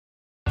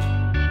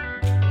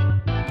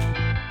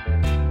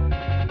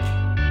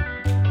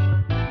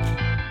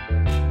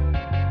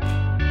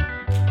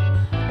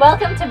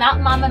Welcome to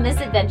Mountain Mama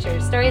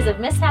Misadventures, stories of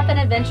mishap and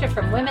adventure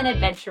from women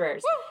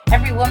adventurers.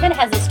 Every woman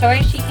has a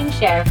story she can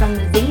share, from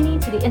the zany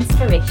to the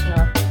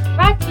inspirational.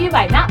 Brought to you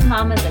by Mountain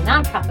Mamas, a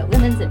nonprofit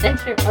women's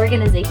adventure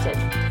organization.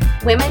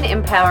 Women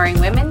empowering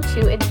women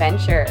to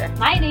adventure.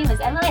 My name is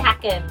Emily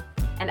Hacken.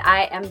 And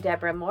I am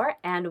Deborah Moore,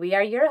 and we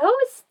are your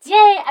hosts.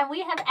 Yay! And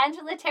we have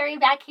Angela Terry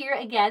back here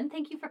again.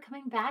 Thank you for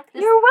coming back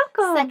this You're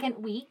welcome.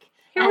 second week.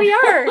 Here we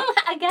are.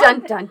 Again.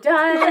 Dun, dun,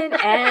 dun.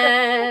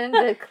 And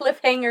the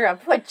cliffhanger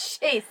of what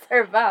she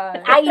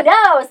survived. I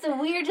know.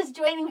 So we are just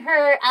joining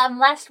her.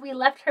 Last we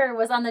left her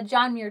was on the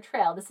John Muir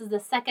Trail. This is the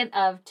second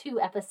of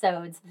 2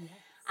 episodes. Yes.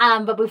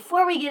 But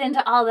before we get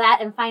into all that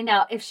and find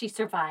out if she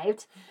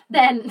survived,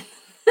 then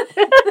we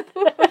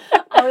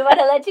want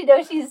to let you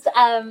know she's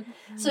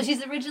so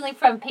she's originally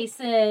from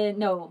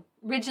Provo,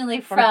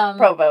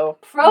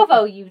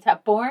 Utah.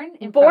 Born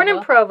in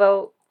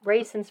Provo,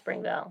 raised in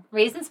Springville.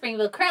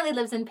 Currently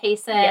lives in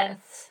Payson.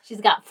 Yes. She's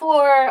got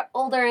 4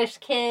 older-ish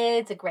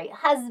kids, a great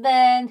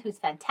husband who's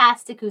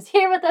fantastic, who's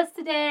here with us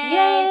today.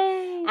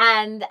 Yay!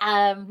 And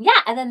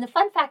and then the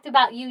fun fact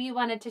about you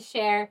wanted to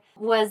share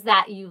was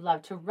that you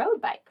love to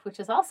road bike, which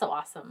is also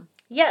awesome.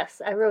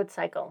 Yes, I road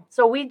cycle.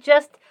 So we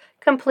just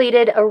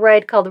completed a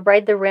ride called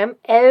Ride the Rim.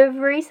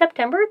 Every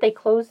September, they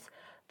close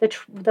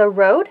the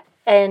road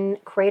in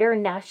Crater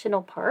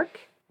National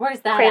Park. Where's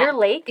that Crater at?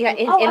 Lake. Yeah,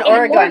 in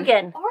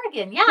Oregon.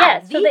 Oregon, yeah.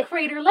 Yeah, so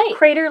Crater Lake.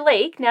 Crater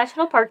Lake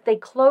National Park, they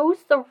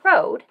close the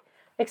road,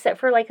 except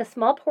for like a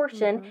small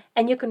portion,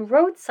 and you can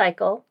road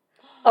cycle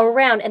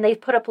around, and they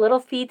put up little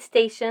feed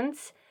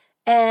stations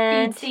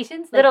and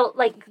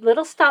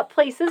little stop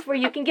places where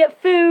you can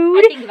get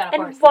food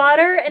and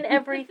water and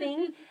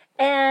everything.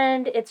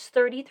 And it's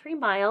 33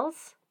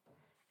 miles.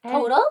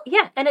 Total?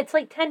 Yeah, and it's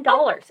like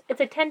 $10. It's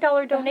a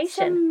 $10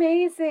 donation.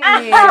 That's amazing.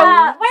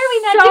 Why are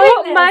we not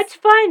doing this? Much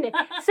fun.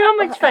 So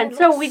much fun.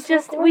 So we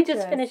just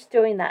finished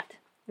doing that.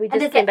 We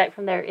just came back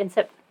from there in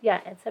September.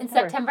 In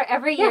September,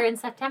 every year in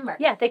September.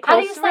 Yeah, they How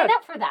close do you the sign road.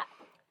 up for that?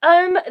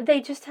 They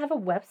just have a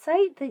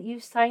website that you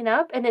sign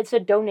up, and it's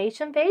a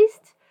donation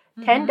based,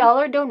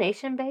 $10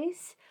 donation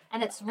base.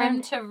 And it's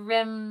rim to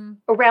rim.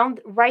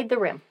 Around Ride the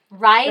Rim.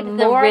 Ride the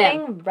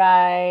morning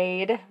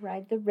ride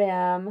the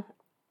rim.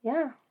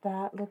 Yeah.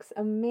 That looks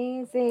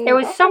amazing. It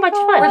was so much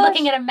fun. We're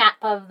looking at a map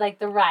of like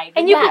the ride.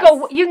 And you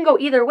can go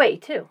either way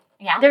too.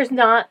 Yeah. There's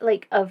not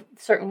like a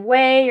certain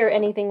way or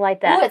anything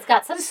like that. Ooh, it's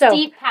got some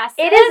steep passes.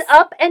 It is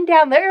up and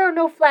down. There are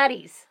no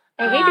flatties.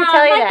 I hate to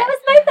tell you that. That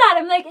was my thought.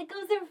 I'm like, it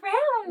goes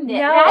around it.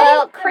 No.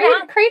 Right?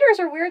 Well, craters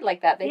are weird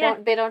like that. They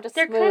don't just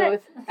They're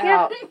smooth kinda,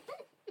 out.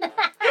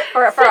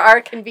 For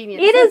our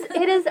convenience.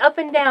 It is up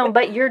and down,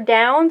 but your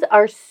downs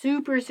are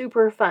super,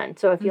 super fun.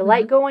 So if you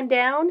like going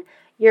down,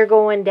 you're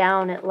going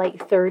down at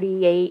like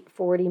 38,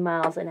 40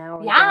 miles an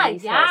hour.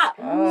 Yeah.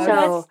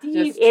 So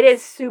it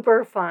is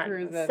super fun.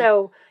 Cruising.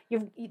 So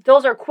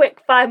those are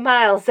quick 5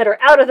 miles that are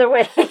out of the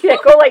way that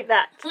go like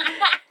that.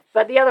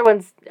 But the other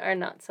ones are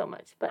not so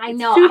much. But I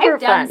know. Super I've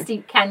done fun.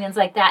 steep canyons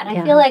like that. And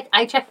I feel like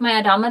I checked my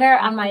odometer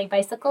on my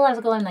bicycle. I was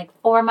going like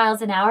 4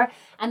 miles an hour.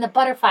 And the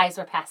butterflies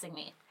were passing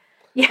me.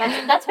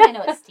 Yeah. That's when I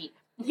know it's steep.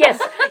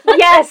 Yes.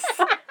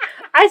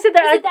 I said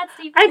that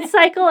I'd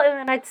cycle and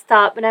then I'd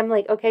stop and I'm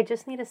like, okay,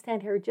 just need to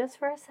stand here just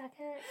for a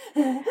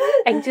second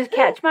and just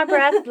catch my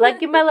breath,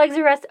 give my legs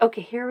a rest.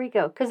 Okay, here we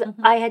go. Because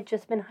I had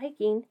just been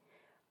hiking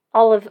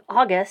all of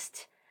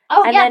August.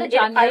 Oh, and yeah, then the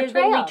John Muir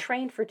Trail. I only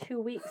trained for 2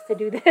 weeks to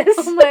do this.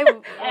 Oh my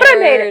but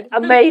I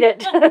made it.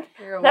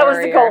 That was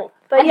the goal.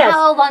 But and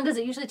how long does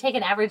it usually take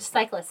an average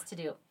cyclist to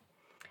do?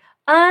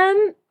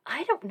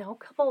 I don't know,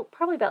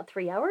 probably about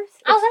 3 hours.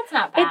 That's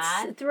not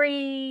bad.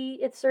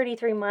 It's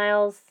 33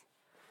 miles.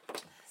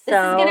 This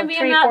is going to be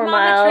a Mountain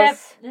Mama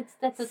trip.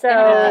 That's what's going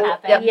to have to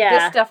happen. Yep, yeah.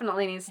 This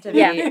definitely needs to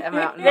be a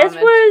Mountain This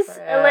Mama was,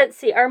 trip. let's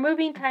see, our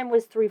moving time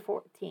was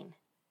 3:14.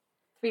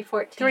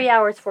 3:14. 3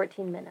 hours,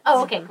 14 minutes.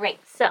 Oh, okay, great.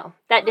 So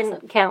that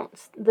didn't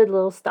count the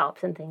little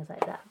stops and things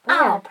like that.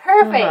 But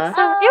perfect.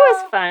 So it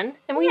was fun.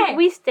 And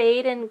we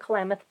stayed in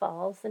Klamath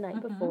Falls the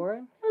night before.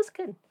 It was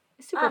good.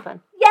 Super fun.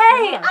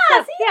 Yay!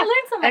 I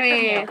learned so much from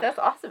you. That's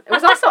awesome. It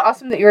was also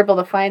awesome that you were able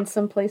to find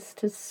some place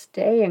to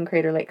stay in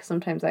Crater Lake.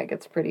 Sometimes that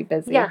gets pretty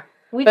busy. Yeah.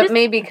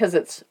 Maybe because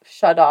it's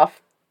shut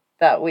off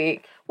that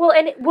week. Well,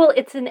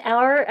 it's an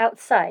hour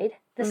outside.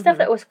 The stuff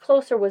that was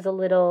closer was a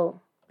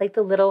little, like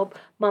the little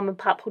mom and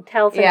pop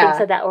hotels and things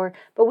like that.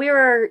 But we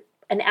were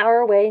an hour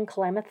away in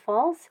Klamath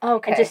Falls.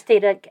 Okay. And just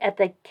stayed at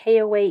the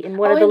KOA in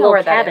one of the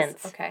little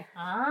cabins. Okay.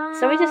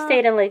 So we just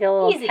stayed in like a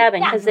little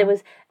cabin because it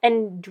was,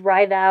 and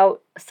drive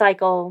out,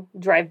 cycle,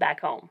 drive back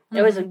home.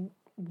 It was a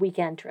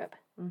weekend trip.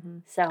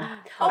 So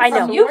I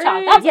know from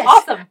Utah. That's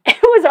awesome.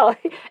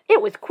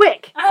 It was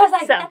quick. I was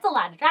like, that's a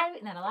lot of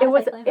driving and a lot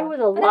of cycling. It was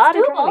a lot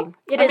of driving.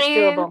 It is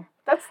doable.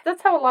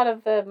 That's how a lot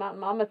of the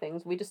Mountain Mama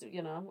things. We just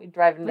we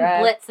drive and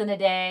drive. We blitz in a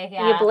day.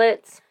 Yeah. You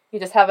blitz. You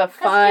just have a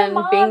fun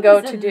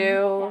bingo to do.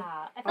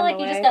 Yeah. I feel like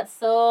you just got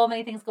so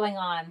many things going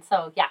on.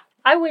 So yeah.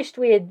 I wished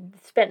we had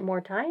spent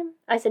more time.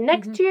 I said,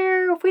 next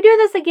year, if we do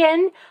this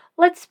again,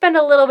 let's spend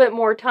a little bit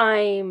more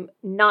time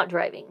not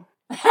driving.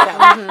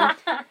 So,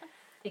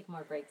 Take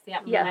more breaks. Yeah,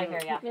 Yeah. I hear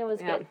ya. It was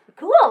good.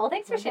 Cool. Well,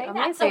 thanks for sharing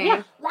that. So,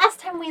 yeah, last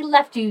time we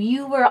left you,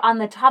 you were on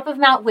the top of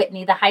Mount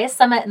Whitney, the highest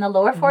summit in the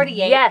lower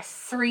 48. Yes.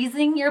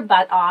 Freezing your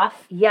butt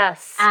off.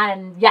 Yes.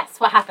 And yes,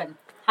 what happened?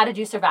 How did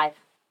you survive?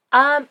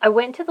 I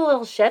went to the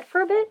little shed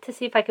for a bit to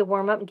see if I could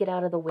warm up and get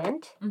out of the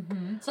wind.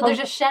 Mm-hmm. So there's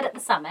a shed at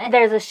the summit.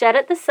 There's a shed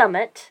at the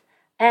summit,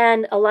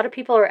 and a lot of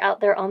people are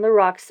out there on the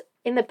rocks.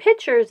 In the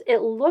pictures,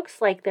 it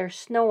looks like there's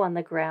snow on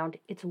the ground.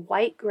 It's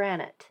white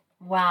granite.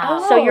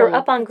 Wow. So you're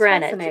up on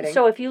granite. Fascinating.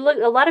 So if you look,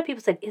 a lot of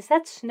people said, "Is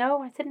that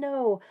snow?" I said,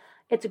 "No,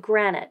 it's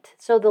granite."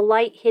 So the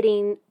light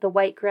hitting the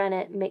white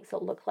granite makes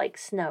it look like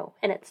snow,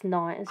 and it's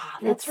not.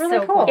 That's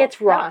really cool.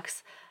 It's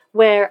rocks.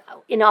 Where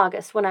in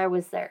August when I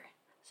was there.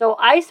 So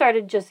I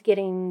started just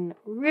getting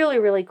really,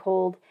 really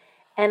cold,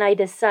 and I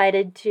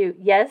decided to,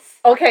 yes.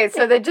 Okay,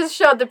 so they just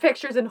showed the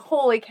pictures, and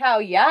holy cow,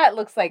 yeah, it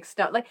looks like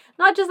snow. Like,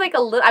 not just like a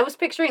little, I was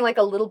picturing like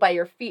a little by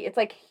your feet. It's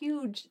like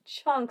huge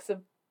chunks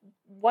of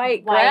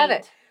white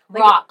granite.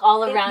 Rock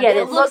all around. Yeah,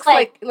 it looks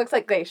like it looks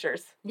like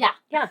glaciers. Yeah.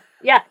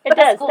 It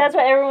does. Cool. That's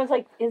why everyone's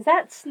like, is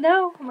that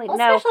snow? I'm like, well,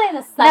 no. especially in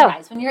the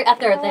sunrise, when you're up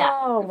there at that.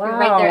 Oh, You're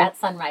right there at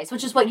sunrise,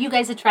 which is what you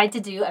guys had tried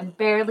to do and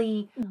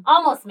barely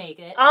almost make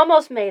it.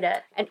 Almost made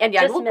it. And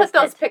yeah, Just we'll put missed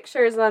those it.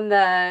 pictures on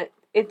the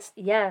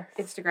Yes.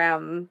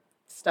 Instagram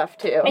stuff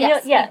too.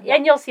 And Yes.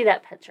 and you'll see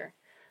that picture.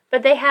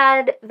 But they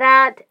had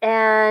that,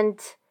 and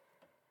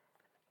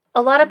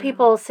a lot of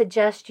people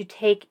suggest you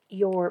take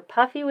your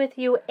puffy with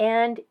you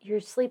and your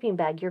sleeping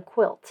bag, your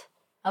quilt.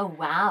 Oh,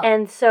 wow.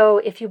 And so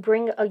if you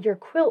bring your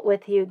quilt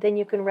with you, then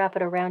you can wrap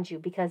it around you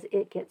because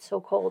it gets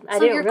so cold. I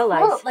didn't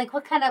realize. Quilt, like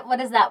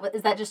what is that?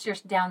 Is that just your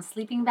down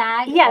sleeping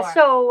bag? Yeah, or?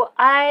 so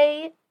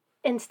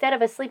instead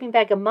of a sleeping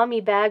bag, a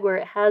mummy bag where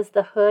it has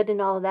the hood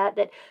and all of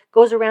that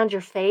goes around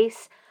your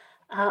face,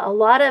 a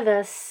lot of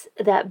us,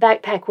 that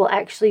backpack will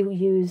actually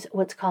use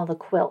what's called a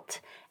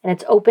quilt. And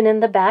it's open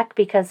in the back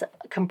because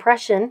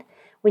compression,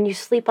 when you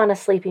sleep on a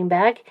sleeping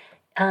bag,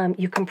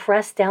 you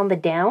compress down the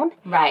down.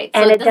 Right.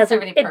 And so it doesn't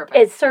serve any purpose.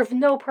 It serves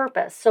no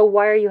purpose. So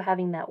why are you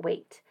having that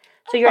weight?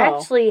 So you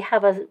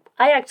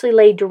I actually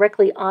lay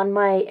directly on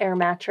my air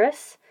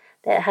mattress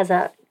that has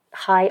a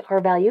high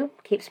R value,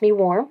 keeps me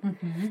warm.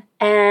 Mm-hmm.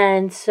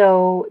 And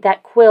so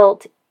that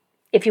quilt,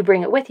 if you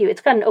bring it with you,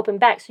 it's got an open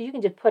back, so you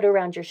can just put it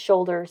around your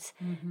shoulders,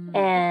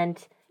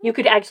 and you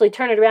could actually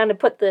turn it around and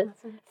put the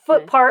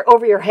foot part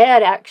over your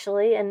head,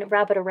 actually, and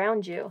wrap it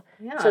around you.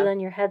 Yeah. So then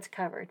your head's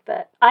covered.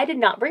 But I did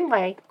not bring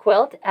my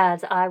quilt,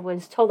 as I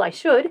was told I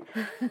should.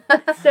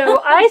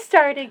 So I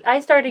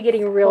started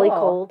getting really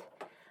cold.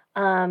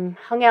 Hung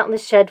out in the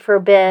shed for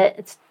a bit.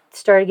 It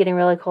started getting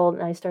really cold,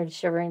 and I started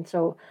shivering.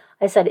 So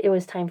I said it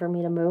was time for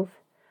me to move.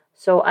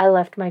 So I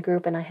left my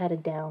group and I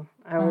headed down.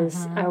 I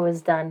was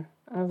done.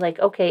 I was like,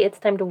 okay, it's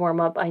time to warm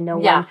up. I know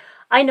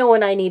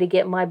when I need to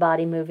get my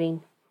body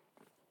moving.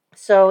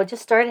 So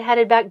just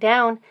headed back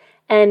down,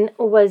 and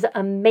was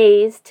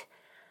amazed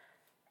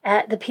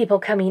at the people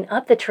coming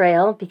up the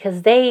trail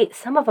because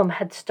some of them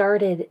had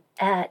started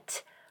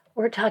at,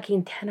 we're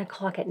talking 10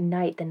 o'clock at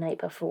night the night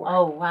before.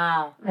 Oh,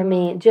 wow. I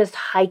mean, just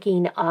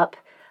hiking up.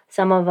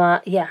 Some of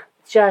them,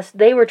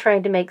 they were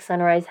trying to make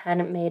sunrise,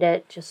 hadn't made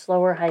it, just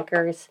slower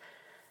hikers.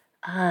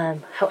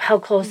 How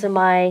close am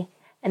I?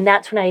 And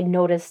that's when I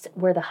noticed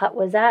where the hut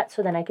was at,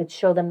 so then I could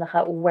show them the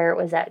hut where it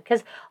was at.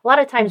 Because a lot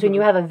of times when you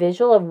have a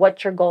visual of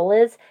what your goal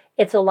is,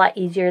 it's a lot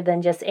easier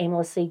than just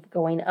aimlessly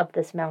going up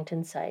this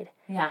mountainside.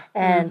 Yeah.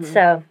 And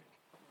so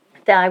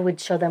I would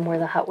show them where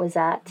the hut was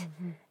at,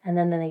 and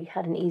then they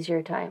had an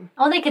easier time.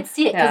 Oh, they could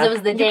see it because it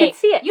was the day. You could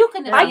see it. You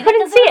couldn't have I seen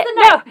couldn't it see because it. was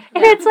the night.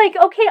 No. And it's like,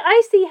 okay,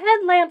 I see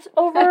headlamps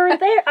over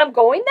there. I'm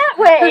going that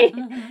way.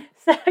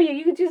 So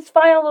you could just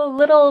follow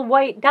little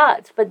white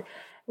dots, but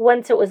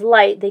once it was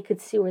light, they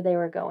could see where they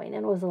were going,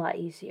 and it was a lot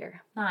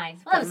easier. Nice.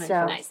 Well, that was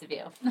nice of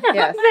you.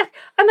 Yes.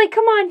 I'm like,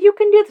 come on, you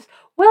can do this.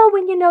 Well,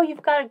 when you know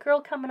you've got a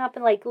girl coming up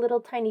in like little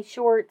tiny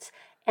shorts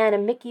and a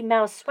Mickey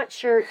Mouse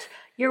sweatshirt,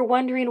 you're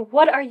wondering,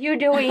 what are you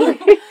doing?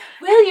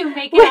 Will you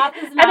make it off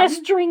this mountain? And a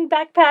string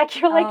backpack.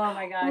 You're like, oh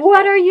my gosh,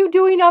 what are you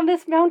doing on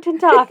this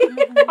mountaintop?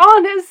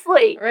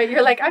 Honestly. Right,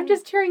 you're like, I'm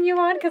just cheering you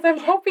on because I'm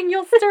hoping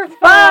you'll survive.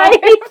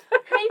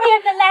 Maybe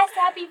I'm the last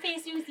happy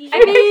face you see.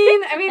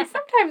 I mean,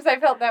 sometimes I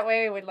felt that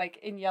way when, like,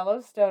 in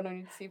Yellowstone, when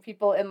you'd see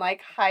people in,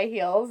 like, high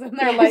heels, and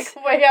they're, like,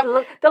 way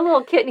up. The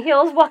little kitten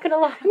heels walking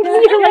along. You're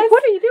like,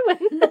 what are you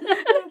doing?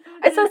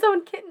 I saw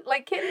someone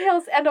kitten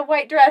heels and a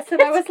white dress,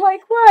 and I was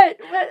like, what?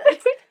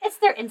 It's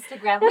their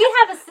Instagram. We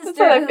have a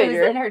sister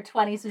who's in her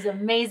 20s who's an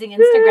amazing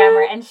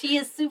Instagrammer, and she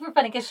is super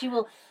funny because she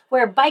will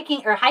wear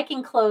biking or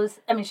hiking clothes.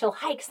 I mean, she'll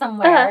hike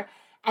somewhere,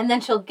 and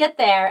then she'll get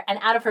there, and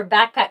out of her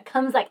backpack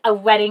comes like a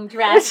wedding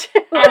dress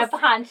and a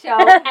poncho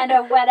and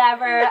a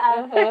whatever,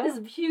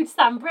 this huge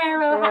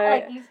sombrero,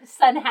 like these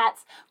sun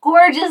hats,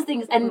 gorgeous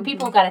things, and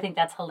people gotta think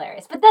that's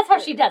hilarious. But that's how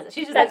she does it.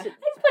 She's just like, I just put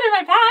it in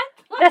my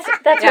pack. That's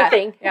her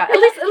thing. Yeah, at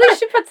least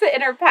she puts it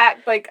in her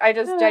pack. Like, I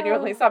just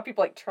genuinely saw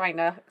people like trying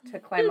to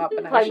climb up,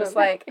 and I was just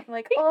like,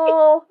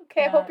 oh,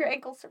 okay, I hope your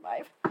ankles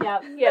survive.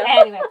 Yeah.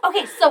 Anyway,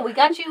 okay, so we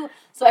got you.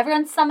 So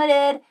everyone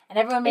summited, and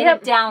everyone made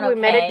it down. Okay, we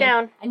made it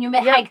down, and you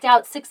hiked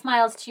out 6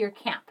 miles to your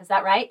camp. Is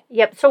that right?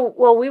 Yep.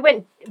 So, we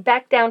went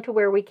back down to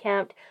where we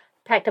camped,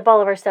 packed up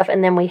all of our stuff,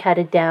 and then we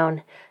headed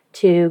down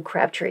to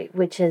Crabtree,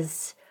 which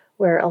is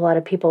where a lot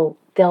of people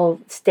they'll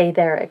stay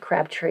there at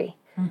Crabtree.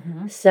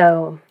 Mm-hmm.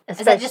 So, is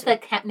that just the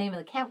name of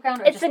the campground?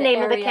 Or it's just the name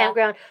area? of the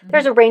campground. Mm-hmm.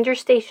 There's a ranger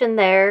station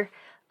there.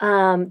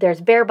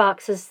 There's bear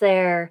boxes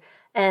there.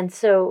 And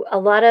so a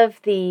lot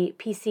of the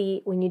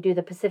PC, when you do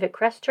the Pacific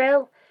Crest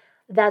Trail,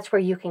 that's where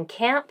you can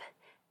camp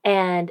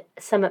and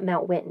summit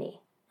Mount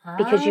Whitney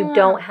because you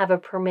don't have a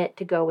permit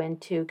to go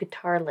into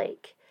Guitar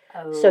Lake.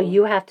 Oh. So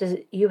you have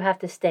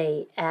to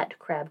stay at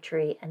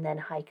Crabtree and then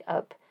hike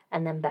up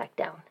and then back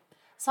down.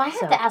 So I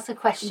have to ask a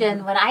question.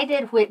 Mm-hmm. When I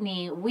did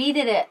Whitney, we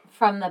did it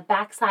from the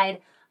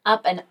backside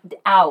up and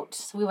out.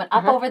 So we went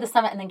up over the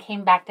summit and then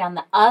came back down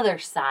the other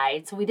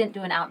side. So we didn't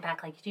do an out and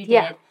back like you did.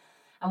 Yeah.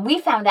 And we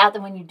found out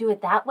that when you do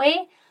it that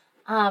way,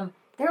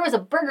 there was a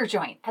burger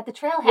joint at the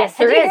trailhead. Yes,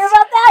 Did you hear about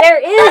that?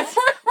 There is.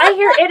 I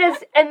hear it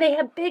is, and they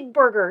have big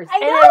burgers. I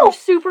know. And they're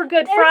super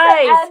good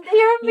fries. Yes.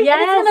 In the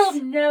middle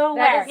of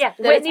nowhere.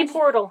 Whitney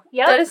Portal.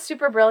 Yep. That is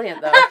super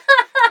brilliant, though.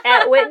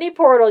 At Whitney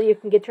Portal, you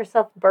can get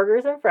yourself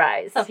burgers and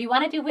fries. So if you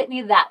want to do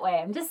Whitney that way,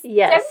 I'm just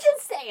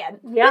saying.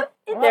 Yep.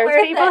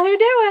 There's people who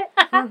do it.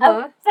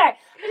 Oh, sorry.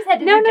 I just had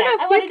to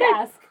I wanted to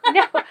ask.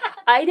 No,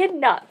 I did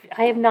not.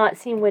 I have not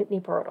seen Whitney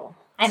Portal.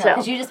 I know,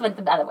 because you just went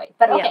the other way.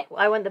 But okay. Yeah,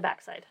 I went the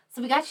backside.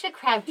 So we got you to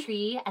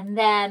Crabtree, and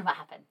then what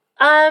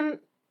happened?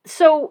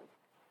 So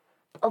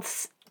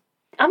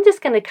I'm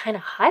just going to kind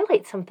of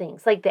highlight some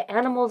things. Like the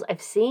animals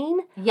I've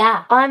seen.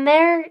 Yeah. On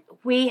there,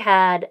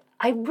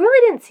 I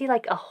really didn't see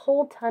like a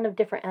whole ton of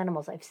different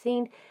animals. I've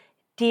seen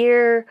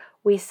deer.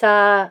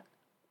 There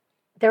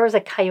was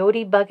a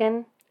coyote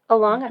bugging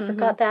along. I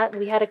forgot that.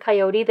 We had a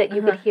coyote that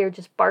you could hear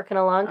just barking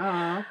along.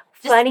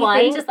 Funny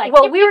thing. Just like,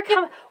 we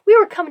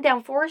were coming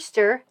down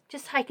Forester,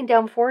 just hiking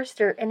down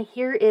Forester, and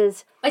here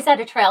is... Is that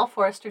a trail,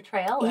 Forester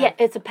Trail? Or? Yeah,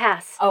 it's a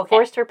pass. Okay.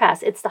 Forester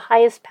Pass. It's the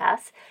highest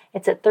pass.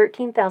 It's at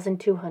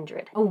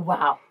 13,200. Oh,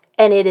 wow.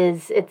 And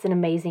it's an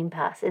amazing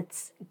pass.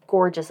 It's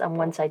gorgeous on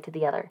one side to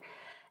the other.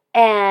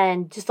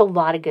 And just a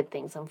lot of good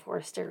things on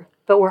Forester.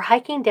 But we're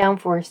hiking down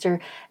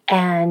Forester,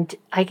 and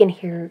I can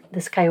hear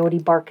this coyote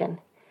barking.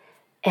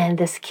 And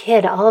this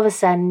kid, all of a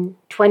sudden,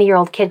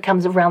 20-year-old kid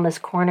comes around this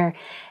corner,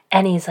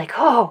 and he's like,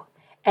 oh.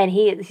 And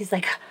he's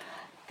like,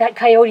 that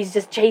coyote's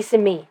just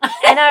chasing me.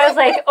 And I was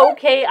like,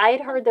 okay. I had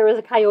heard there was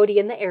a coyote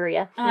in the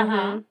area.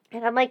 And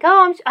I'm like,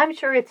 oh, I'm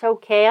sure it's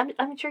okay.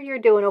 I'm sure you're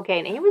doing okay.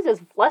 And he was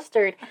just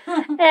flustered.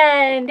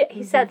 And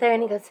he sat there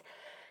and he goes,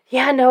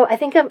 yeah, no, I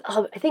think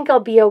I'll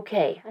be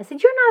okay. I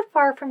said, you're not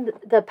far from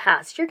the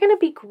pass. You're going to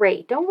be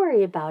great. Don't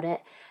worry about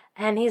it.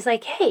 And he's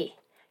like, hey,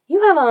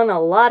 you have on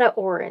a lot of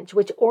orange,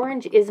 which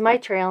orange is my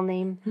trail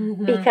name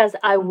because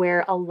I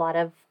wear a lot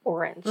of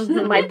orange.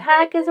 My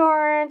pack is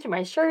orange.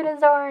 My shirt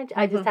is orange.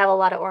 I just have a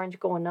lot of orange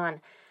going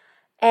on.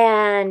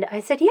 And I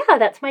said, yeah,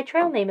 that's my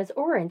trail name is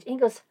Orange. And he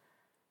goes,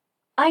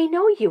 I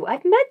know you.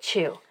 I've met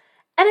you.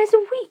 And I said,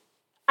 wait,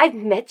 I've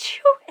met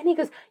you? And he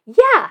goes,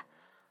 yeah.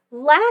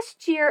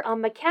 Last year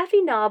on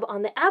McAfee Knob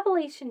on the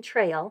Appalachian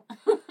Trail,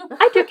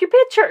 I took your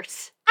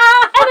pictures.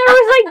 And I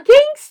was like,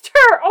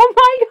 gangster! Oh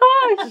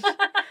my gosh!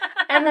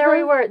 And there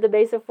we were at the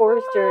base of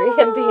Forester,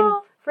 him being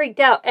freaked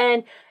out.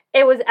 And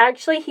it was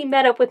actually, he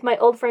met up with my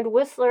old friend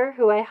Whistler,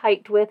 who I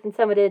hiked with and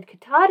summited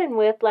Katahdin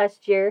with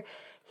last year.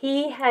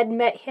 He had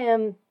met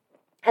him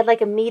at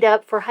like a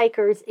meetup for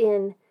hikers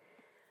in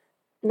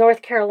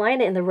North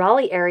Carolina in the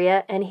Raleigh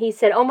area. And he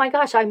said, oh my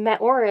gosh, I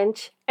met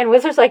Orange. And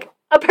Whistler's like,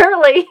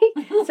 apparently.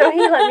 So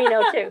he let me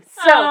know too.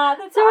 So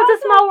it's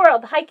a small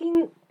world.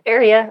 Hiking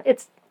area,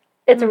 it's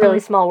a really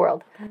small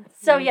world.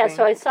 So yeah,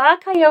 so I saw a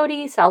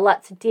coyote, saw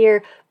lots of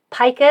deer,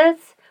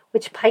 pikas,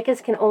 which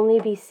pikas can only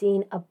be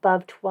seen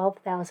above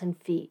 12,000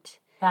 feet.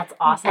 That's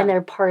awesome. And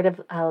they're part of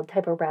a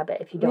type of rabbit,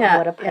 if you don't know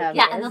what a pike is.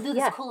 Yeah, and they'll do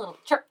this cool little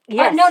chirp.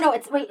 Yes.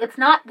 It's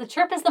not, the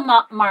chirp is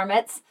the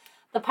marmots.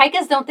 The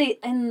pikas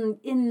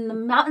in the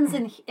mountains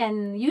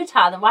in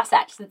Utah, the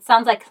Wasatch, it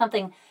sounds like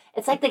something,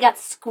 it's like they got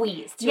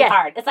squeezed too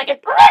hard. It's like a,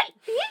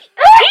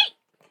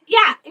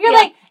 you're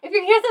like, if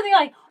you hear something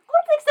like,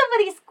 looks like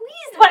somebody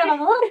squeezed one of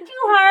them a little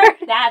too hard.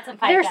 That's a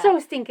pika. They're so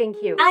stinking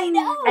cute. I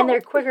know. And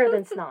they're quicker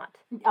than snot.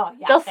 Oh,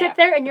 yeah. They'll sit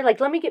there and you're like,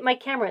 let me get my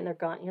camera. And they're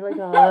gone. You're like,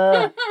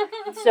 oh.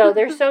 So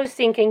they're so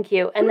stinking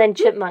cute. And then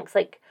chipmunks,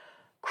 like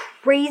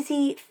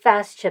crazy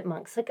fast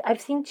chipmunks. Like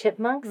I've seen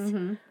chipmunks,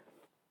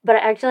 but I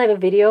actually have a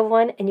video of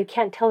one and you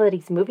can't tell that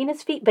he's moving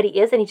his feet, but he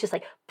is. And he's just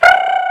like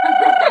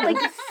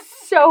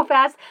so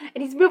fast.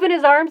 And he's moving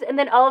his arms. And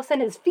then all of a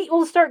sudden his feet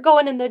will start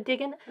going and they're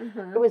digging.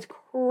 It was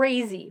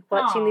crazy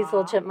watching these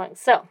little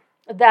chipmunks. So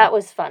that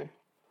was fun.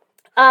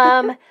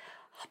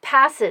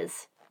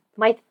 Passes.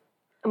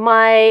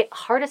 My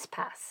hardest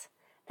pass,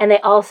 and they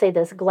all say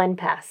this, Glen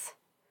Pass.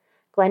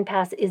 Glen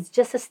Pass is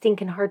just a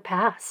stinking hard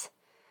pass.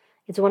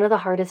 It's one of the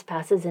hardest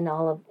passes in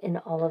all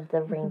of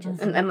the ranges.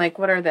 And like,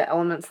 what are the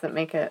elements that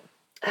make it?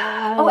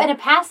 And a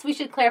pass, we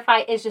should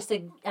clarify, is just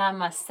a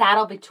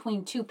saddle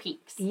between two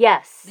peaks.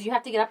 Yes. So you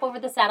have to get up over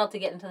the saddle to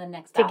get into the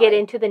next valley. To get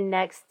into the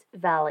next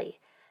valley.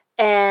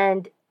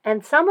 And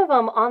some of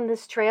them on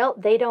this trail,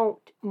 they don't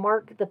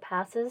mark the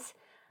passes.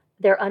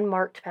 They're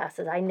unmarked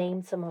passes. I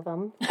named some of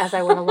them as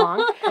I went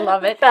along. I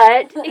love it.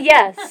 But,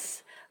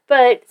 yes.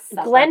 But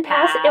Supper Glen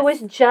Pass, it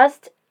was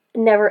just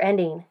never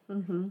ending.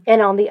 Mm-hmm.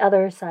 And on the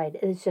other side,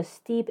 it's just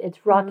steep.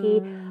 It's rocky.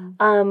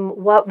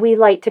 What we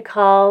like to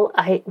call,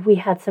 we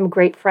had some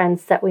great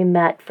friends that we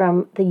met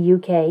from the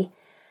UK.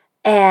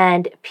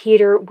 And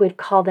Peter would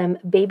call them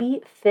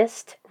baby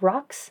fist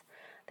rocks.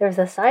 There's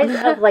a size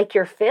of like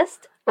your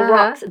fist.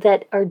 Rocks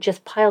that are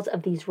just piles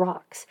of these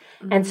rocks.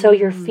 And so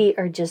your feet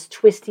are just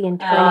twisty and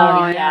turning.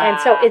 Oh, yeah. And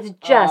so it's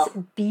just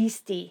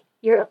beastie.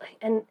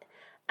 And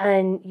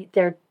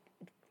they're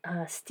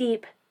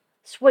steep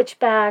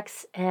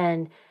switchbacks,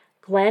 and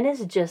Glen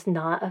is just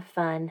not a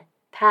fun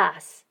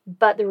pass.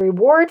 But the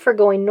reward for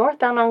going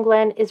northbound on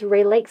Glen is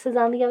Ray Lakes is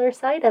on the other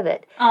side of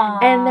it.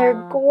 Aww. And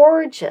they're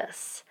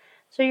gorgeous.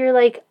 So you're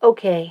like,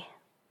 okay,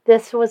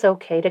 this was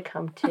okay to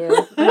come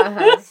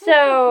to.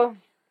 So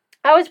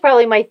that was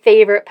probably my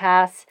favorite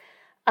pass.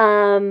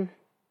 My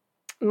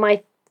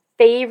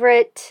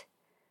least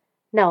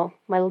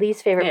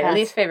favorite pass.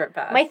 Least favorite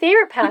pass. My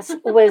favorite pass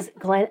was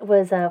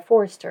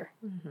Forester.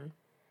 Mm-hmm.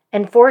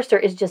 And Forester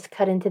is just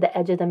cut into the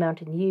edge of the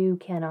mountain. You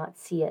cannot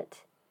see it.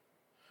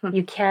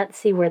 You can't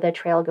see where the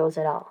trail goes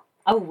at all.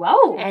 Oh,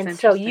 whoa. And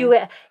so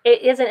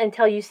it isn't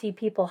until you see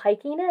people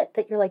hiking it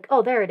that you're like,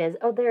 oh, there it is.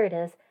 Oh, there it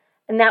is.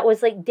 And that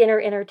was like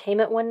dinner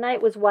entertainment one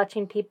night, was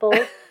watching people,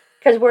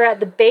 because we're at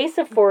the base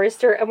of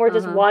Forester and we're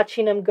just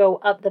watching them go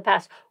up the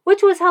pass,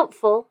 which was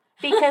helpful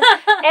because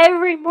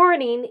every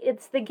morning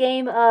it's the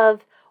game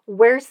of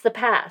where's the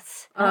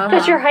pass?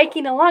 Because you're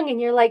hiking along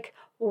and you're like,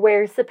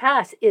 where's the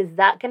pass? Is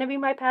that going to be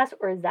my pass,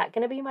 or is that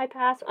going to be my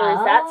pass, or is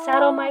that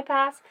saddle my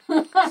pass?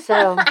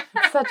 So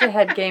it's such a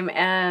head game,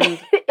 and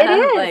it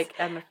is.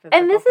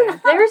 And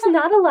there's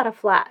not a lot of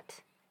flat.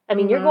 I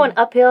mean, you're going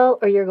uphill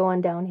or you're going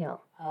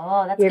downhill.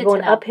 Oh, that's You're good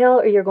going to know. uphill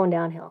or you're going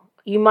downhill.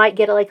 You might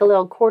get like a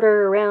little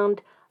quarter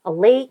around a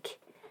lake,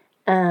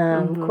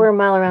 quarter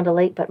mile around a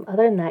lake, but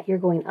other than that, you're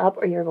going up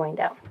or you're going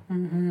down.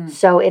 Mm-hmm.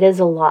 So it is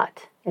a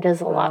lot. It is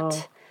a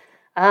lot.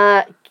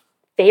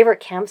 Favorite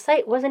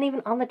campsite wasn't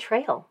even on the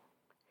trail.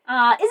 Isn't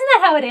that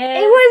how it is?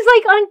 It was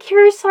like on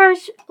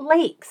Kearsarge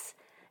Lakes.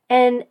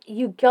 And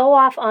you go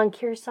off on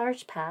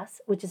Kearsarge Pass,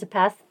 which is a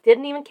pass that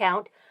didn't even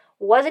count,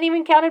 wasn't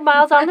even counted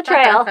miles on the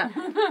trail,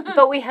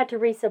 but we had to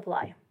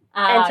resupply.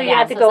 And so you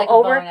had to go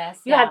over,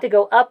 you have to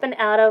go up and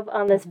out of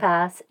on this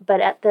pass, but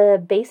at the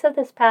base of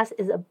this pass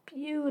is a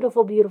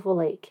beautiful, beautiful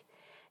lake.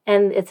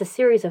 And it's a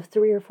series of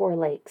 3 or 4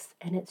 lakes,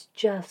 and it's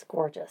just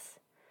gorgeous.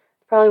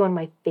 Probably one of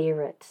my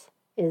favorites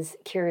is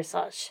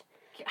Kearsarge.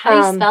 How do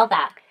you spell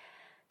that?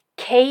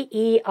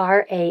 Kearasage.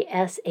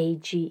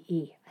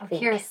 Oh,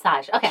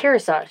 Kearsarge. Okay.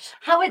 Kearsarge.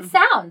 How it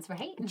sounds,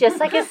 right? Just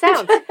like it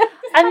sounds.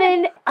 And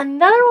then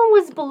another one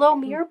was below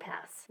Muir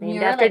Pass, named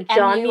Muir, after like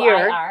John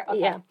Muir. Okay.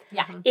 Yeah.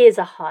 Yeah. Is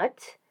a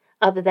hut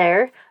up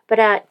there, but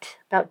at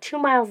about 2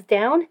 miles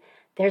down,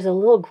 there's a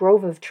little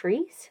grove of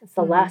trees. It's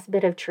the last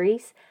bit of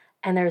trees,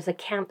 and there's a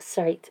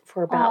campsite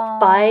for about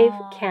 5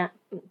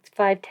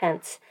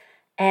 tents,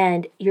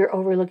 and you're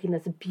overlooking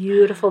this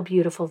beautiful,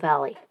 beautiful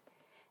valley.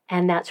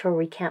 And that's where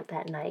we camped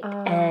that night.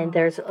 And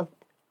there's a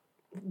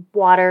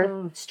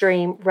water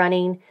stream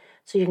running,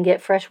 so you can get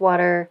fresh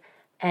water,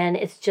 and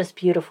it's just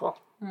beautiful.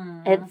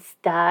 It's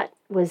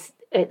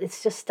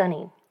just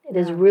stunning. It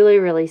is really,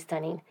 really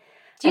stunning.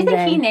 Do you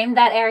think he named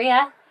that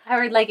area? I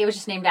heard like it was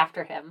just named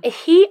after him.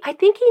 I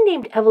think he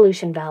named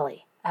Evolution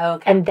Valley. Oh,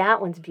 okay. And that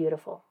one's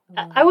beautiful.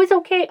 I was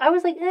okay. I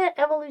was like,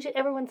 Evolution.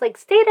 Everyone's like,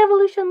 stay at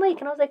Evolution Lake.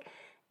 And I was like,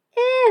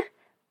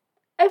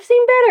 I've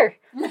seen better.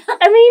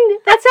 I mean,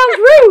 that sounds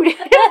rude.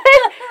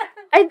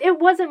 It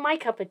wasn't my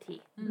cup of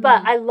tea.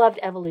 But I loved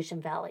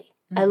Evolution Valley.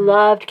 I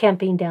loved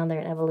camping down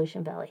there in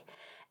Evolution Valley.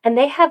 And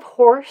they have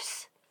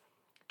horse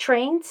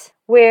trains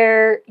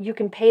where you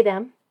can pay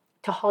them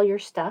to haul your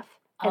stuff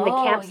and the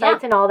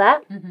campsites and all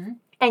that.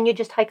 And you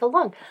just hike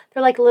along.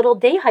 They're like little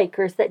day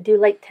hikers that do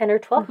like 10 or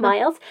 12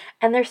 miles.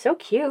 And they're so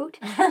cute.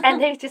 And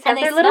they just have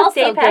their little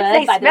day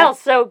packs. They smell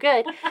so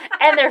good.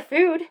 And their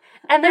food.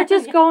 And they're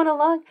just going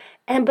along.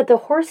 But the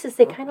horses,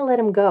 they kind of let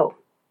them go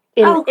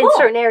in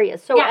certain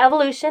areas. So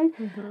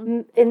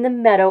Evolution, in the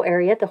meadow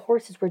area, the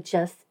horses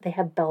they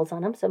have bells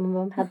on them. Some of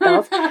them have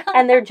bells.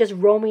 And they're just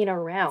roaming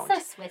around. So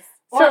Swiss.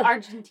 Or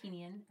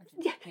Argentinian.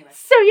 Anyway.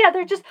 So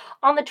they're just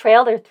on the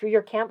trail. They're through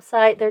your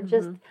campsite. They're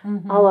just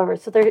all over.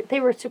 So they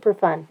were super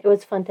fun. It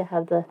was fun to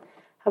have the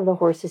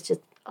horses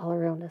just all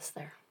around us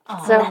there.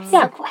 Oh, that's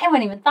so cool. I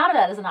wouldn't even thought of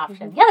that as an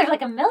option. Yeah, there's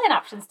like a million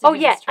options to do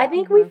this trail. I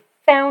think we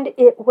found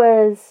it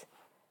was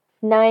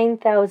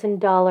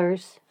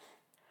 $9,000,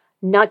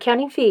 not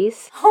counting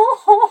fees,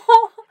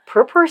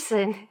 per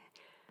person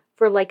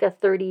for like a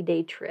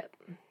 30-day trip.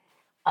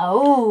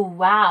 Oh,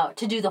 wow.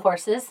 To do the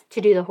horses?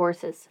 To do the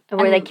horses. And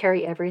where they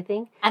carry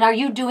everything. And are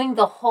you doing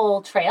the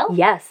whole trail?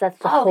 Yes, that's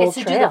the whole trail.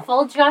 Okay, so do the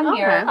full John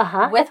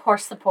Muir with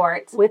horse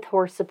support. With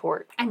horse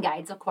support. And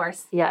guides, of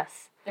course.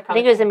 Yes. I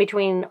think it was in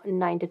between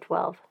 9 to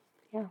 12.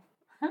 Yeah.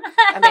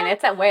 I mean,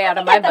 it's way out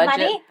of my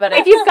budget. But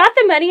if you've got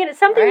the money and it's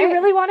something you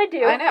really want to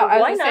do, I know. I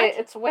was going to say,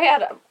 it's way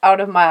out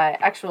of my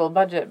actual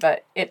budget,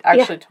 but it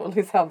actually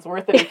totally sounds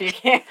worth it if you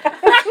can.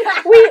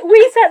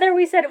 we sat there,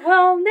 we said,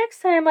 well,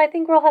 next time I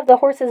think we'll have the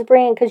horses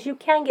bring in, because you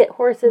can get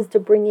horses to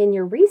bring in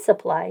your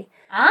resupply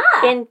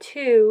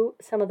into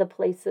some of the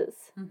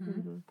places.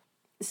 Mm-hmm.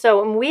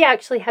 So we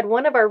actually had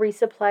one of our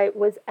resupply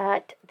was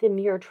at the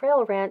Muir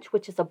Trail Ranch,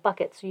 which is a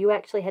bucket. So you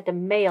actually had to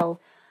mail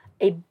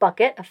a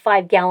bucket, a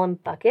 5-gallon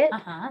bucket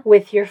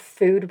with your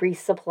food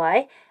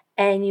resupply,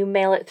 and you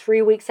mail it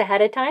 3 weeks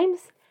ahead of time,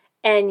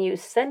 and you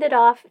send it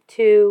off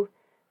to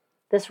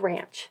this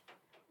ranch.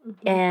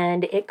 Mm-hmm.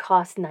 And it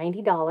costs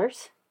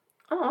 $90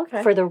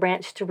 for the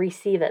ranch to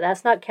receive it.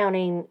 That's not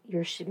counting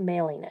your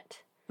mailing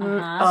it.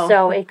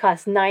 So it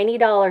costs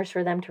 $90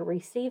 for them to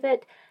receive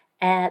it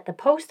at the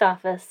post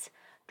office,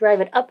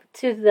 drive it up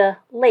to the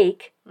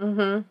lake,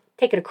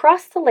 take it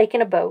across the lake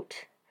in a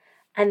boat,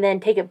 and then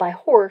take it by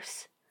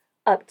horse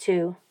up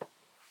to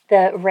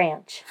the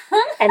ranch.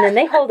 And then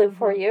they hold it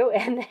for you,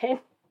 and then...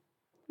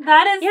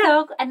 That is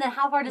so... And then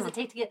how far does it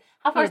take to get...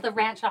 How far is the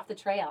ranch off the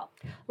trail?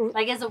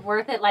 Like, is it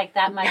worth it, like,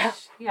 that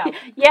much? Yeah.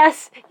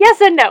 Yes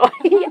and no.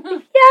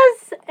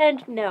 Yes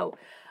and no.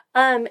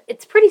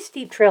 It's pretty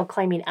steep trail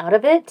climbing out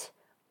of it,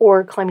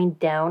 or climbing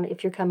down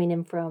if you're coming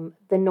in from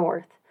the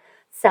north.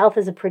 South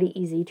is a pretty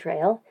easy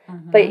trail,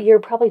 but you're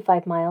probably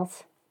 5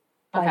 miles.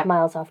 5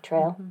 miles off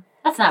trail.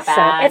 That's not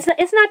bad. So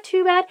it's not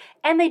too bad,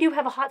 and they do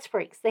have a hot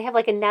springs. They have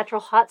like a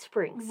natural hot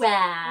springs.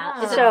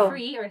 Wow! Is it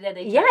free or did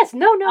they? Yes,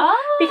 no,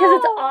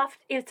 because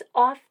it's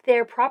off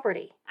their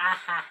property,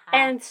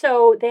 and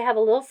so they have a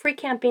little free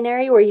camping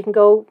area where you can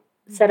go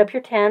set up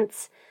your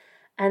tents,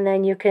 and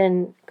then you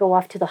can go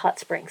off to the hot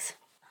springs.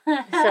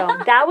 So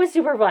that was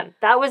super fun.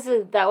 That was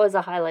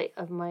a highlight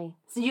of my.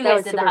 So you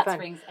guys did the hot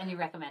springs, and you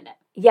recommend it?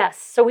 Yes.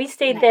 So we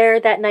stayed there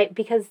that night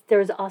because there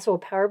was also a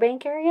power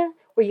bank area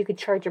where you could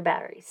charge your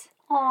batteries.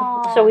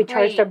 So we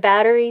charged our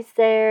batteries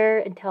there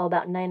until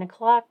about 9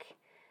 o'clock.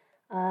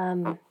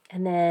 And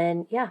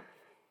then,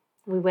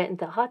 we went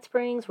into hot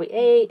springs. We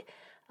ate.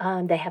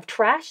 They have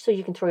trash, so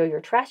you can throw your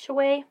trash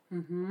away.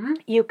 Mm-hmm.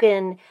 You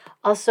can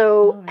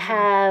also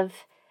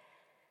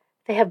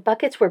they have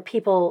buckets where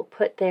people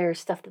put their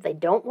stuff that they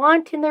don't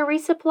want in their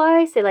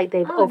resupplies.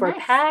 They've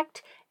overpacked.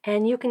 Nice.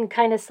 And you can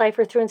kind of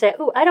cipher through and say,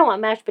 oh, I don't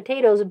want mashed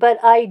potatoes,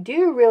 but I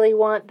do really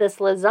want this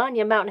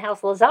lasagna, Mountain House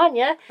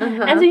lasagna.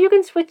 And so you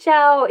can switch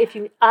out.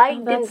 I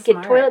didn't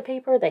get toilet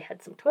paper. They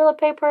had some toilet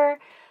paper.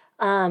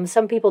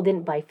 Some people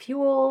didn't buy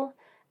fuel,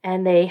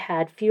 and they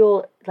had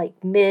fuel like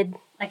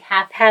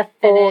half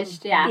full.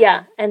 Finished,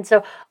 yeah. And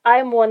so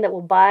I'm one that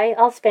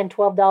I'll spend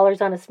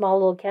 $12 on a small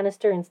little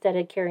canister instead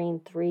of carrying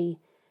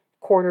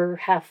 3/4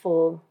 half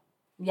full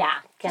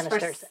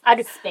canisters.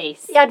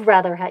 Space. I'd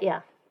rather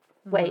have,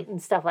 weight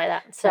and stuff like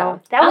that.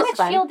 So that was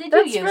fun. How much fuel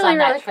did you use on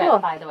that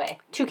trip, by the way?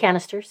 2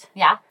 canisters.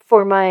 Yeah.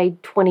 For my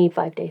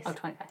 25 days. Oh,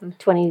 25.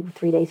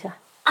 23 days, yeah.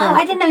 Oh,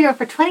 I didn't know you were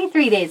for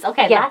 23 days.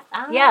 Okay.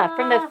 Yeah,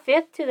 from the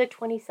 5th to the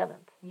 27th.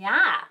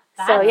 Yeah.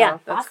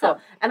 That's awesome. Cool.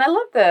 And I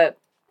love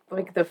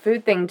the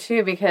food thing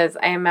too, because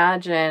I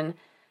imagine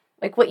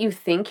what you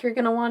think you're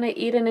going to want to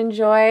eat and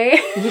enjoy.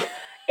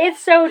 It's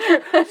so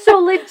true. So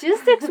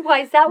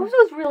logistics-wise, that was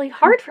really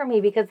hard for me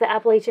because the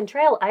Appalachian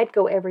Trail, I'd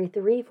go every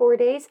 3-4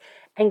 days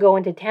and go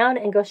into town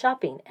and go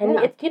shopping. And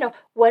it's,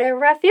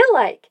 whatever I feel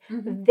like.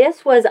 Mm-hmm.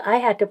 This was, I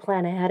had to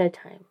plan ahead of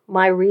time.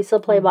 My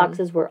resupply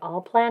boxes were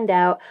all planned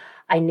out.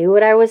 I knew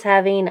what I was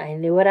having. I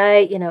knew what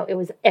it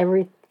was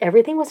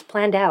everything was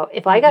planned out.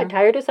 If I got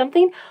tired of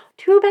something,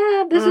 too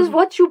bad. This is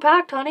what you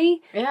packed,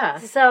 honey. Yeah.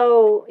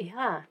 So,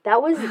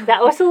 that was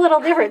a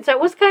little different. So it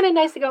was kind of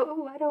nice to go,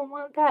 oh, I don't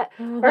want that.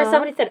 Or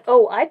somebody said,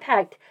 oh, I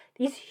packed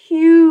these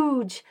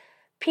huge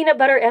peanut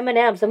butter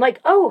M&Ms. I'm like,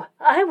 oh,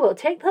 I will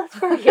take those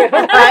for you.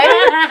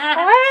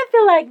 I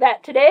feel like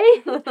that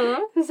today.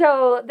 Mm-hmm.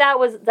 So that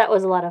was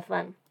a lot of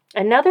fun.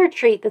 Another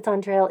treat that's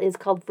on trail is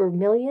called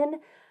Vermilion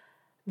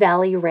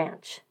Valley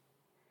Ranch.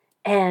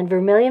 And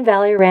Vermilion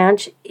Valley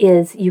Ranch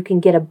is, you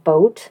can get a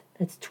boat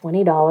that's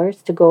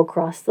 $20 to go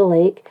across the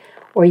lake,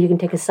 or you can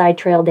take a side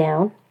trail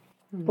down.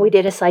 Mm-hmm. We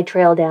did a side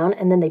trail down,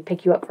 and then they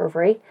pick you up for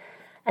free,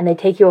 and they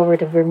take you over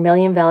to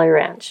Vermilion Valley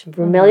Ranch.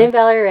 Vermilion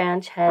Valley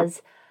Ranch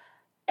has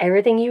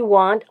everything you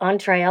want on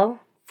trail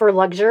for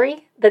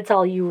luxury. That's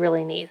all you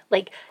really need.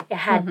 It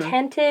had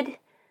tented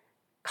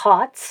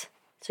cots,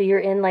 so you're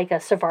in a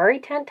safari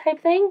tent type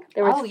thing.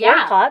 There was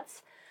 4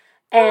 cots.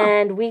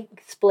 And we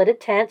split a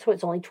tent, so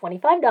it's only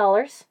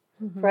 $25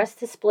 for us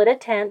to split a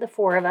tent, the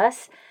 4 of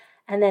us.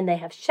 And then they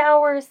have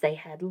showers, they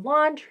had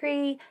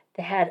laundry,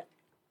 they had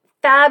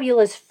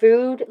fabulous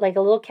food, like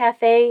a little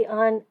cafe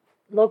on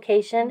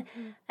location.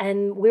 Mm-hmm.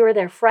 And we were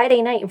there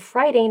Friday night, and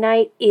Friday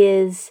night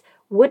is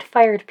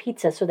wood-fired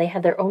pizza. So they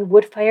had their own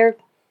wood-fire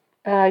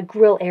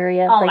grill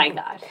area. Oh, my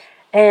God.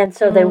 And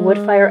so they would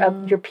fire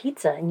up your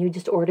pizza, and you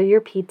just order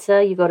your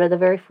pizza. You go to the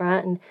very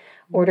front and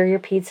order your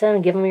pizza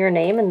and give them your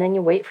name, and then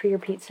you wait for your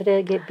pizza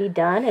to be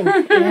done.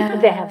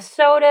 And they have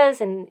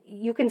sodas, and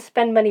you can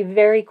spend money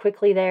very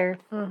quickly there.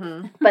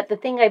 Mm-hmm. But the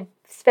thing I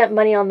spent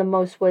money on the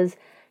most was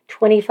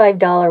 $25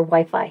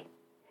 Wi-Fi.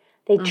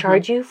 They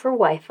charge you for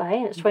Wi-Fi,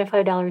 and it's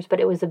 $25, but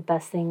it was the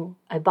best thing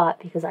I bought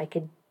because I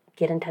could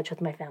get in touch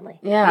with my family.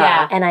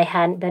 Yeah. And I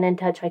hadn't been in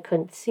touch. I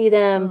couldn't see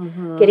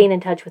them. Getting in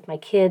touch with my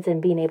kids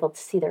and being able to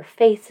see their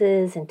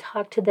faces and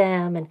talk to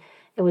them, and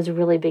it was a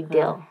really big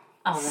deal.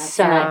 Oh, that's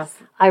so nice.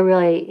 I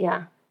really,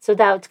 So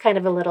that was kind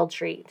of a little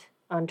treat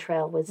on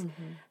trail. Was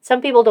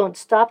some people don't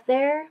stop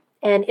there,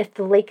 and if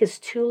the lake is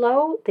too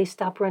low, they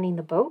stop running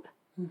the boat.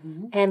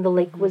 And the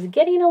lake was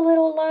getting a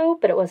little low,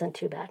 but it wasn't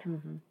too bad.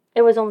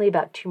 It was only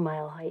about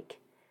 2-mile hike,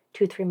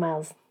 2-3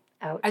 miles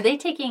out. Are they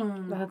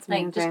taking That's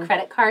like amazing. just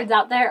credit cards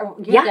out there,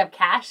 or you have to have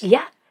cash?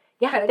 Yeah,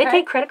 Credit they card?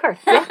 take credit cards.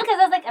 Yeah. Because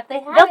I was like, if they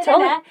have They'll it,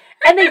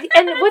 totally.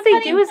 And what they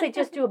funny. do is they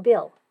just do a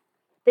bill.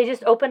 They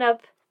just open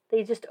up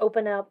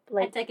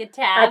like I take a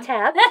tab. a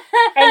tab,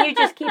 and you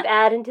just keep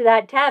adding to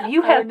that tab.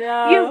 You have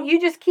no. you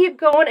just keep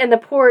going, and the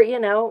poor,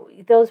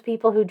 those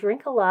people who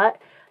drink a lot,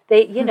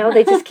 they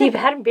just keep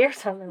adding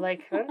beers on. They're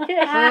like,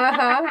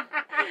 okay.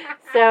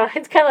 So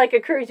it's kind of like a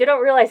cruise. You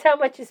don't realize how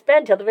much you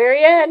spend till the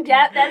very end.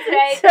 Yeah, that's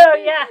right. So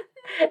yeah.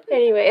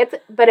 Anyway,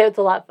 it's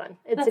a lot of fun.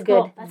 It's That's a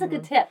good. cool. That's a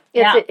good tip.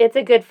 It's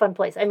a good fun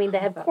place. I mean, they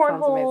have That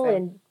sounds cornhole amazing.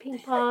 and ping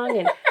pong,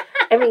 and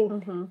I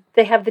mean,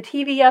 they have the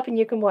TV up, and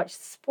you can watch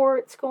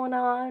sports going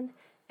on.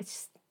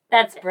 It's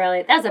That's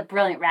brilliant. That's a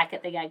brilliant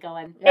racket they got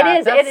going. Yeah, it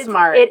is. that's It is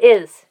smart. It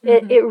is.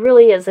 It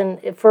really is.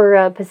 And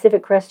for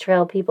Pacific Crest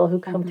Trail people who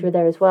come through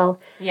there as well,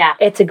 Yeah.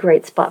 it's a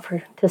great spot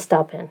to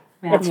stop in.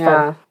 Yeah. It's Yeah.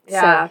 fun.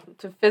 Yeah.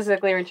 To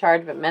physically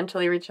recharge, but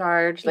mentally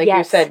recharge. Like you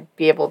Yes. said,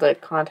 be able to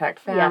contact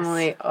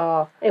family.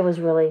 Oh, It was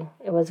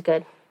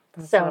good.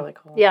 that's So, really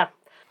cool. yeah.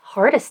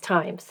 Hardest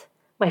times.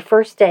 My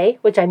first day,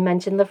 which I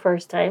mentioned the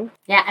first time.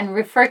 Yeah, and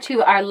refer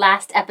to our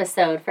last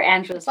episode for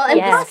Angela's. Well, and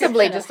Yes.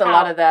 possibly description just a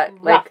lot of that,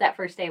 rough like, that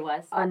first day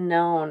was.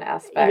 unknown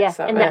aspects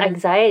of and it. the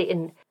anxiety.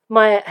 And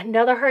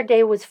another hard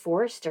day was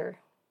Forester.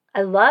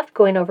 I loved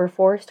going over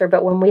Forester,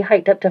 but when we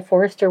hiked up to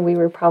Forester, we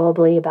were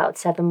probably about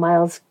 7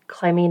 miles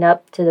climbing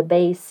up to the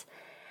base,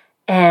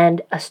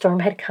 and a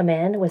storm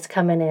was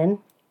coming in,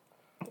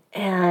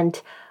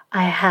 and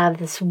I have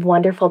this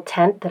wonderful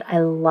tent that I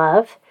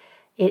love.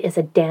 It is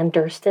a Dan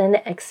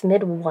Durston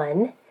X-Mid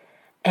 1,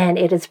 and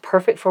it is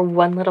perfect for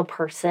one little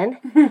person,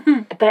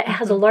 but it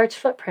has a large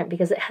footprint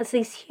because it has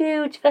these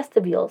huge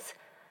vestibules.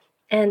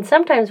 And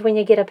sometimes when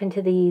you get up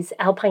into these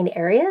alpine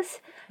areas,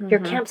 your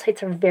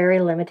campsites are very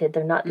limited.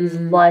 They're not these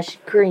lush,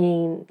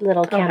 green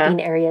little camping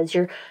areas.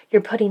 You're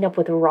putting up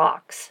with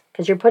rocks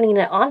because you're putting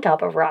it on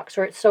top of rocks,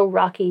 or it's so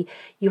rocky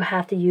you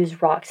have to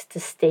use rocks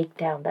to stake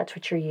down. That's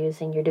what you're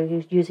using.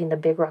 You're using the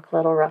big rock,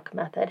 little rock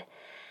method.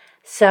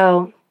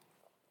 So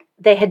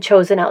they had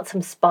chosen out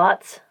some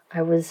spots.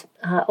 I was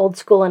Old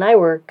School and I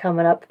were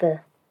coming up the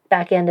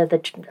back end of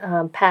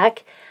the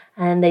pack,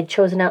 and they'd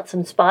chosen out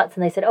some spots,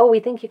 and they said, "Oh, we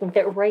think you can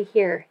fit right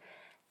here."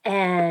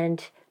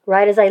 And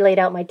right as I laid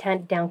out my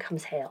tent, down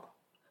comes hail.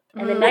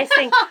 And the nice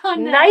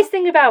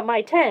thing about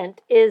my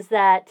tent is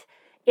that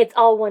it's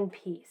all one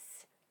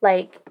piece.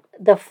 Like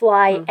the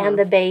fly and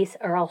the base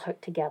are all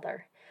hooked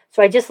together.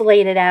 So I just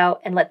laid it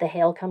out and let the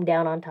hail come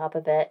down on top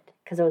of it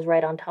because it was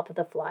right on top of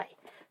the fly.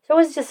 So it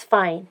was just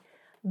fine.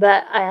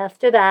 But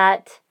after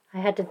that, I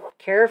had to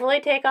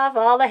carefully take off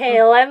all the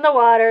hail and the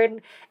water,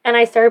 and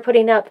I started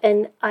putting up,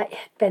 and it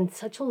had been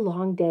such a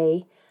long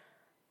day,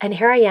 and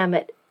here I am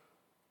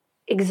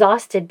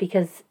exhausted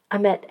because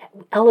I'm at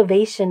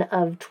elevation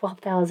of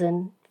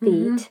 12,000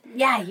 feet,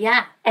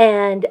 Yeah.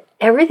 and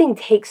everything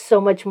takes so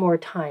much more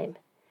time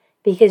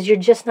because you're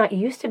just not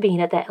used to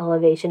being at that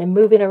elevation and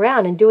moving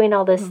around and doing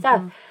all this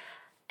stuff,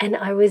 and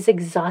I was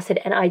exhausted,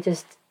 and I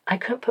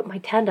couldn't put my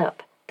tent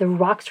up. The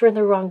rocks were in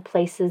the wrong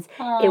places.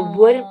 Aww. It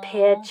wouldn't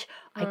pitch.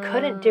 I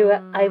couldn't do it.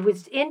 I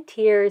was in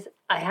tears.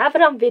 I have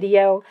it on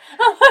video.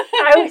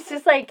 I was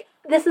just like,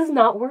 this is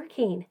not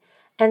working.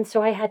 And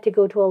so I had to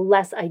go to a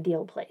less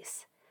ideal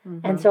place.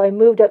 And so I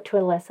moved up to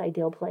a less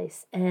ideal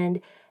place.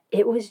 And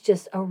it was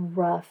just a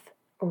rough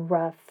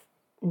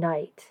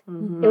night.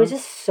 It was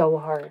just so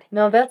hard.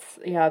 No, that's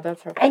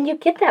hard. And you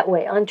get that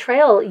way. On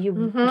trail,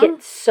 you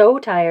get so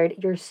tired.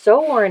 You're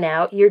so worn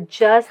out. You're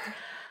just...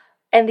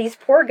 And these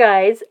poor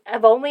guys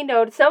have only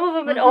known, some of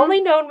them had only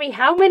known me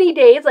how many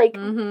days, like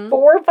 4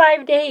 or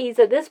 5 days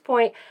at this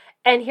point,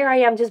 and here I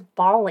am just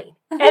bawling.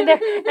 And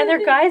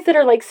they're guys that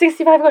are like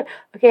 65 going,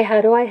 okay, how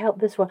do I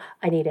help this one?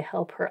 I need to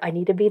help her. I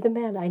need to be the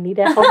man. I need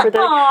to help her.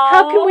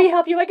 How can we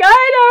help you? Like,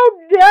 I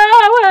don't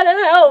know how to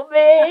help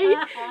me.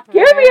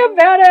 Give me a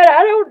minute.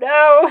 I don't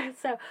know.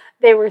 So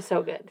they were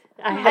so good.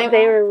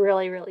 They were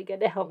really, really good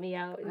to help me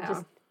out and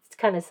just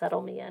kind of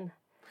settle me in.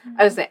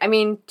 I was saying, I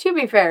mean, to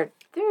be fair,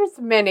 there's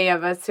many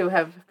of us who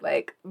have,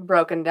 like,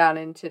 broken down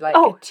into, like,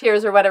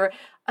 tears or whatever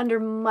under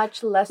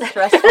much less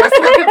stressful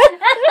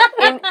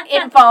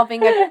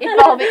involving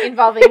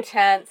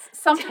tents.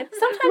 Sometimes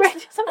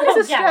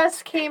the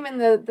stress came in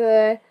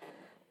the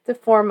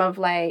form of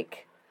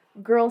like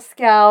Girl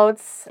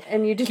Scouts,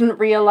 and you didn't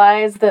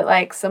realize that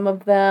like some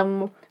of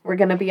them were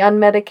gonna be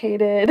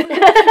unmedicated.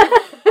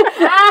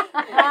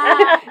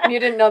 And you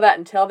didn't know that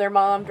until their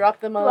mom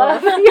dropped them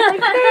off. You're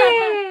like,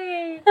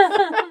 hey.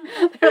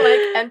 They're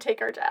like, and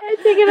take our job. And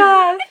take it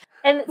off.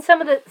 And some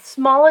of the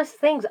smallest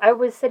things, I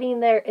was sitting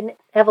there in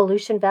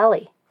Evolution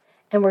Valley,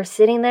 and we're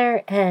sitting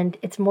there, and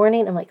it's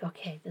morning. I'm like,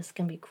 okay, this is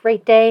going to be a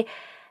great day.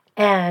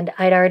 And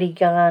I'd already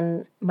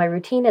gone, my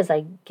routine is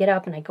I get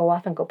up and I go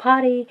off and go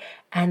potty,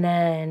 and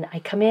then I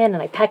come in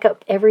and I pack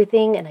up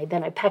everything, and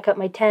then I pack up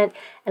my tent,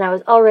 and I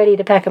was all ready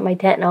to pack up my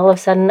tent, and all of a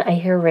sudden I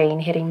hear rain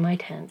hitting my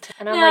tent.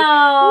 And I'm like,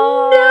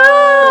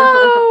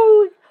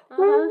 no!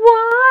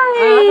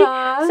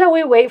 Why? So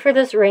we wait for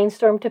this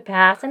rainstorm to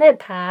pass, and it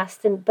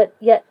passed, but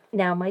yet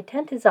now my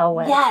tent is all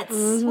wet. Yeah, it's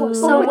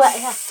so wet.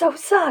 Yeah. So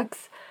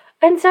sucks.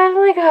 And so I'm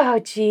like, oh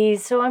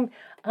geez. So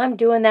I'm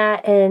doing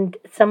that, and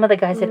some of the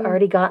guys had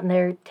already gotten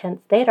their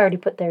tents. They had already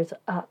put theirs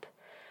up.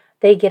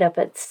 They get up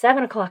at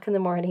 7:00 in the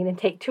morning and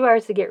take 2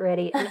 hours to get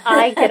ready, and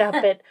I get up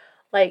at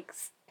I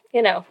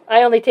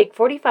only take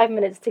 45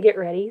 minutes to get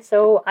ready,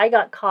 so I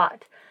got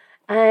caught.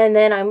 And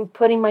then I'm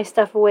putting my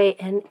stuff away,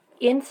 and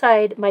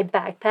inside my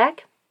backpack,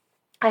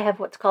 I have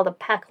what's called a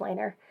pack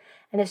liner,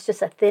 and it's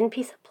just a thin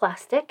piece of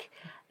plastic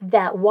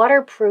that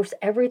waterproofs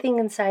everything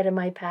inside of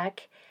my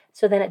pack,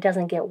 so then it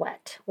doesn't get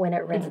wet when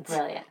it rains. It's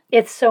brilliant.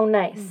 It's so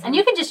nice. And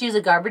you can just use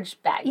a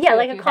garbage bag. Yeah,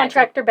 like a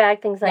contractor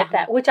bag, things like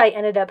that, which I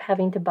ended up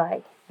having to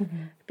buy.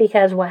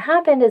 Because what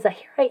happened is that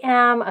here I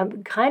am,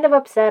 I'm kind of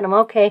upset, I'm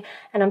okay,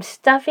 and I'm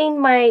stuffing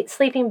my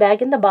sleeping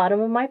bag in the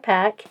bottom of my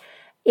pack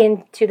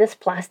into this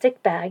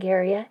plastic bag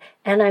area,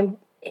 and I'm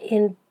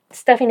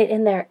stuffing it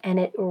in there, and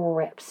it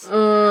rips.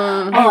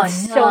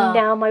 So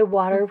now my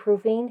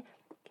waterproofing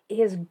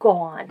is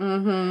gone.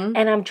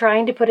 And I'm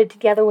trying to put it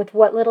together with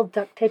what little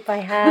duct tape I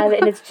have,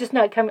 and it's just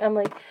not coming. I'm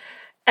like,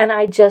 and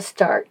I just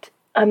start.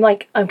 I'm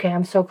like, okay,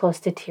 I'm so close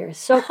to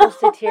tears.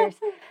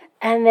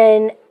 And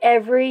then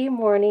every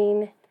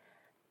morning,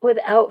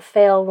 without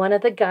fail, one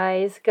of the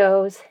guys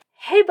goes,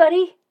 hey,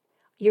 buddy,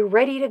 you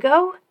ready to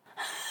go?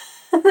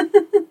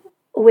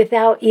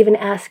 Without even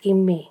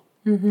asking me.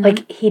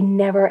 Like, he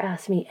never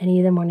asked me any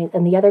of the mornings.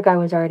 And the other guy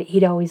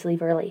he'd always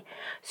leave early.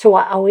 So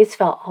I always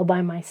felt all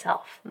by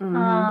myself.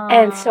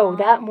 And so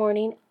that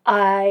morning,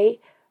 I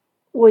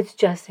was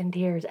just in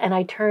tears. And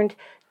I turned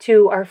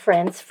to our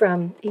friends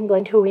from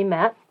England who we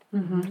met.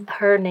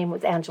 Her name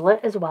was Angela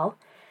as well.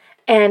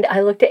 And I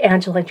looked at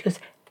Angela and she goes,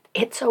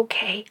 it's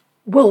okay.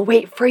 We'll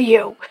wait for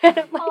you. And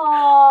I'm like,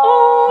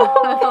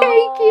 oh,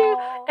 thank you.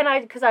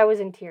 And because I was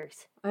in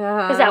tears.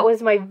 Because that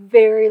was my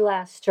very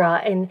last straw.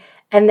 And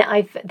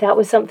that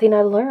was something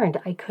I learned.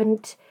 I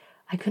couldn't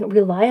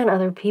rely on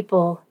other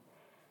people.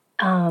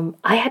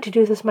 I had to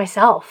do this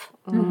myself.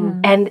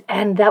 And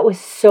that was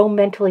so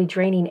mentally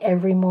draining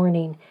every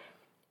morning.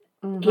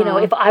 You know,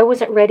 if I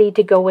wasn't ready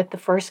to go with the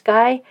first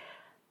guy,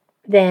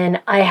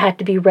 then I had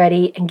to be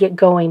ready and get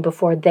going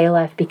before they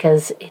left,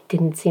 because it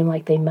didn't seem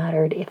like they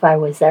mattered if I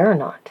was there or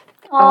not.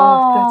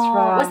 Oh, that's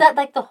rough. Was that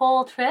like the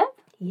whole trip?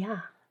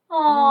 Yeah.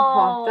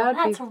 Oh,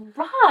 that's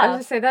rough. I was going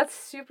to say, that's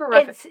super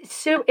rough.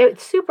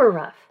 It's super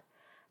rough.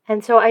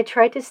 And so I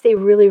tried to stay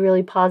really,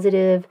 really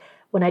positive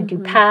when I do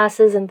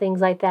passes and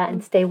things like that,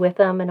 and stay with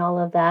them and all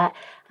of that.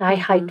 And I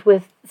hiked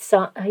with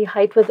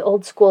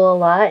Old School a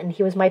lot, and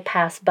he was my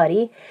pass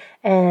buddy.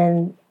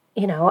 And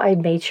you know, I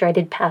made sure I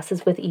did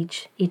passes with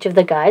each of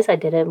the guys. I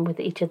did them with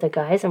each of the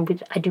guys,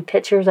 and I do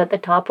pictures at the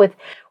top with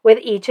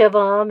each of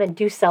them, and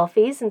do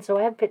selfies. And so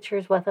I have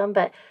pictures with them.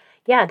 But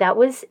yeah, that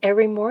was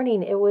every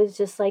morning. It was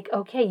just like,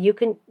 okay, you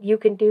can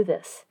do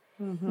this.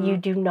 You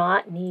do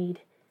not need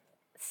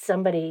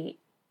somebody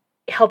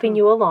helping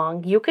you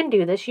along. You can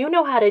do this. You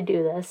know how to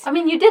do this. I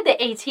mean, you did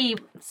the AT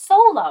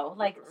solo,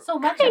 like so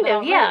much of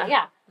it.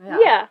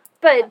 Yeah.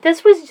 But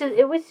this was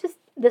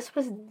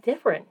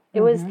different.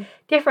 It was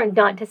different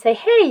not to say,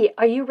 hey,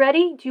 are you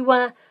ready? Do you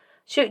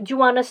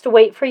want us to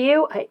wait for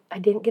you? I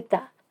didn't get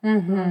that.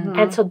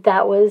 And so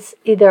that was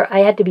either I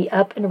had to be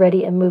up and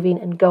ready and moving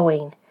and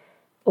going,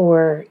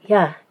 or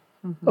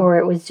or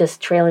it was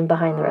just trailing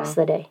behind the rest of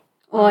the day.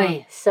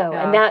 So,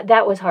 and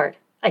that was hard.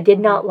 I did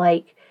not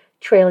like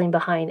trailing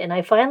behind. And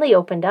I finally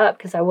opened up,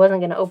 because I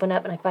wasn't going to open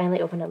up, and I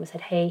finally opened up and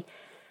said, hey,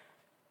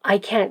 I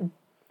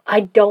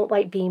don't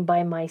like being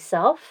by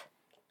myself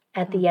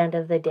at the end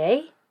of the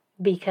day,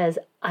 because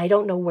I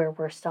don't know where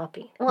we're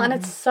stopping. Well, and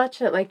it's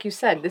such like you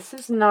said, this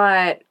is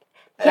not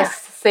a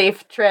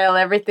safe trail.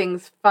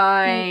 Everything's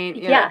fine.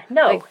 You know,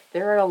 no. Like,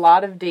 there are a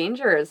lot of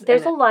dangers.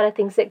 There's a lot of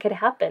things that could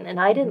happen, and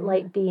I didn't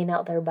like being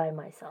out there by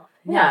myself.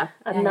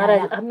 I'm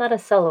not a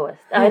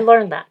soloist. I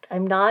learned that.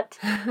 I'm not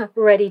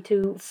ready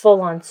to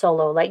full on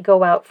solo, like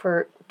go out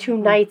for 2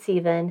 nights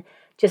even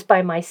just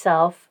by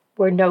myself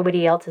where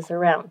nobody else is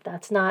around.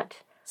 That's not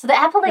So the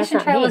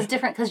Appalachian Trail was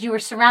different because you were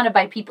surrounded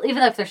by people,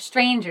 even though if they're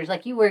strangers,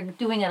 like you were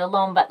doing it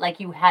alone, but like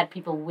you had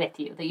people with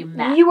you that you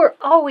met. You were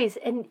always,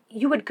 and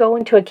you would go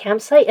into a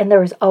campsite and there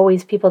was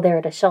always people there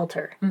at a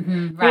shelter.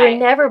 Mm-hmm, right. You were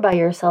never by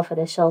yourself at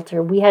a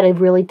shelter. We had a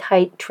really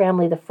tight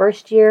tramily the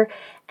first year,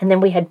 and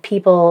then we had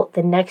people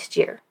the next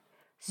year.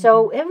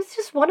 So it was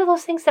just one of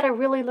those things that I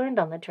really learned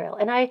on the trail.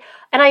 And I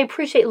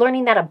appreciate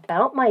learning that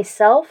about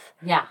myself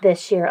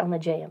this year on the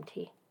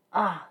JMT.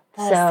 Ah.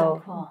 That's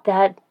so cool.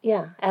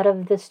 Out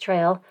of this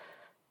trail,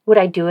 would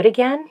I do it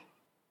again?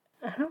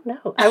 I don't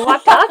know. I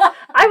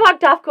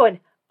walked off going,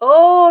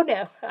 oh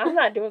no, I'm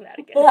not doing that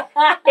again.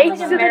 H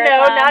to the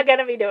no, not going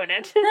to be doing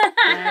it.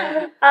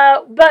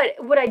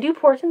 But would I do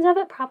portions of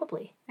it?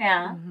 Probably.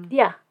 Yeah.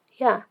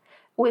 Yeah.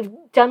 We've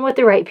done with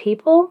the right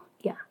people.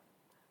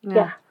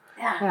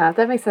 Yeah,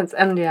 that makes sense.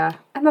 And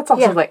that's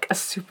also like a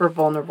super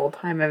vulnerable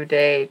time of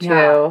day too.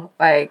 Yeah.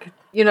 Like,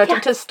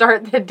 to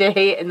start the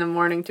day in the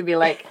morning to be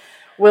like,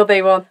 will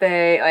they, won't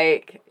they?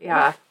 Like,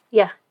 yeah.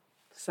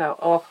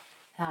 So,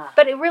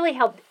 But it really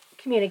helped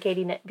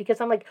communicating it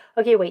because I'm like,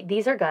 okay, wait,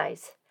 these are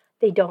guys.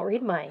 They don't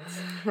read minds.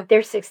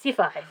 They're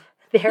 65.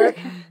 They're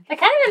kind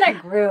of in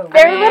their groove.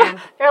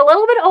 They're a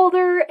little bit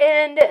older,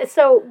 and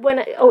so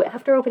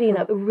after opening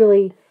up, it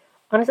really,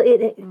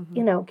 honestly,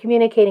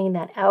 communicating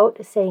that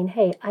out, saying,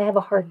 hey, I have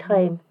a hard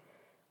time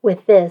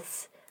with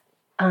this.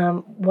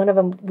 One of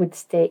them would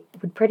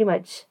pretty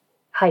much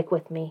hike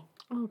with me.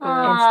 And stay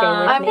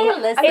with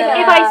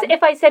me.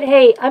 If I said,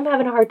 "Hey, I'm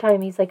having a hard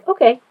time," he's like,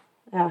 "Okay."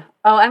 Yeah.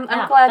 Oh, I'm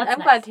glad. I'm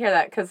glad to hear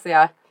that because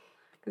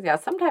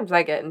sometimes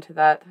I get into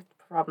that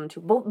problem too.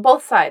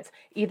 Both sides,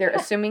 either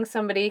assuming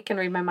somebody can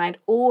read my mind,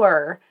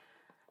 or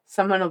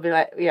someone will be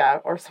like,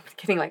 or someone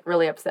getting like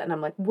really upset, and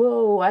I'm like,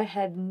 "Whoa, I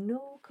had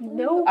no clue.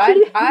 No,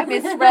 I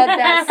misread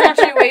that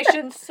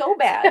situation so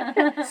bad.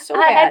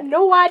 I had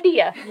no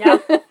idea." Yeah.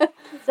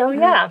 So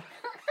yeah.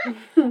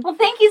 Well,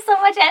 thank you so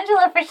much,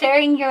 Angela, for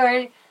sharing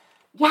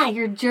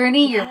your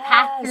journey, your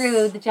path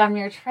through the John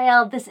Muir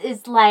Trail. This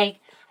is I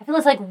feel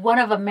it's like one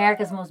of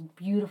America's most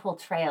beautiful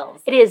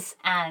trails. It is.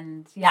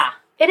 And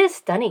it is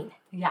stunning.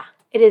 Yeah.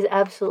 It is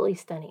absolutely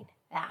stunning.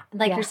 Yeah.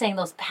 And you're saying,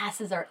 those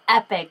passes are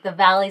epic. The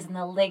valleys and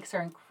the lakes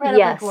are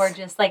incredibly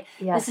gorgeous.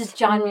 This is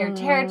John Muir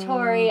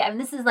territory. I mean,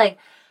 this is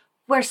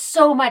where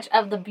so much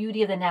of the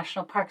beauty of the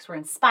national parks were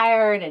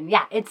inspired. And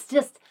it's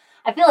just,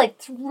 I feel like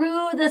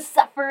through the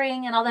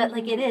suffering and all that,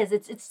 it is.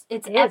 It's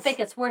epic.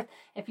 It's worth,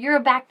 if you're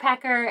a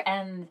backpacker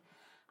and,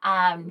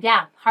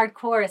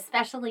 hardcore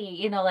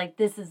especially,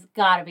 this has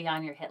got to be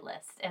on your hit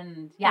list.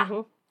 And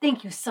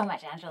thank you so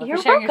much, Angela,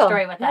 for sharing your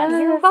story with us.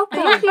 You're welcome.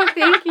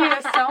 Thank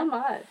you so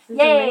much. This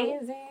Yay.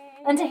 Amazing.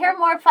 And to hear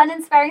more fun,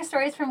 inspiring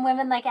stories from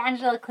women like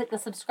Angela, click the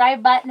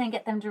subscribe button and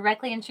get them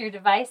directly into your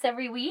device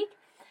every week.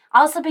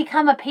 Also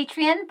become a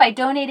Patreon by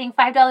donating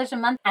 $5 a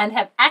month and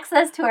have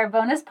access to our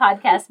bonus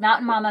podcast,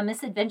 Mountain Mama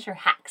Misadventure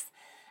Hacks.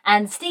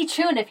 And stay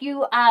tuned. If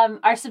you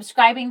are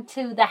subscribing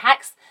to the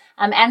hacks,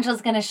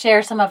 Angela's going to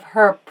share some of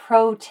her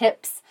pro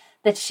tips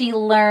that she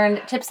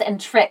learned, tips and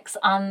tricks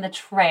on the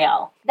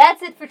trail.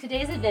 That's it for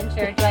today's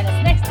adventure. Join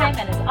us next time.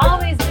 And as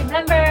always,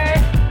 remember,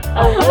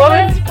 a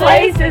woman's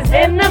place is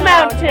in the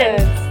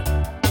mountains.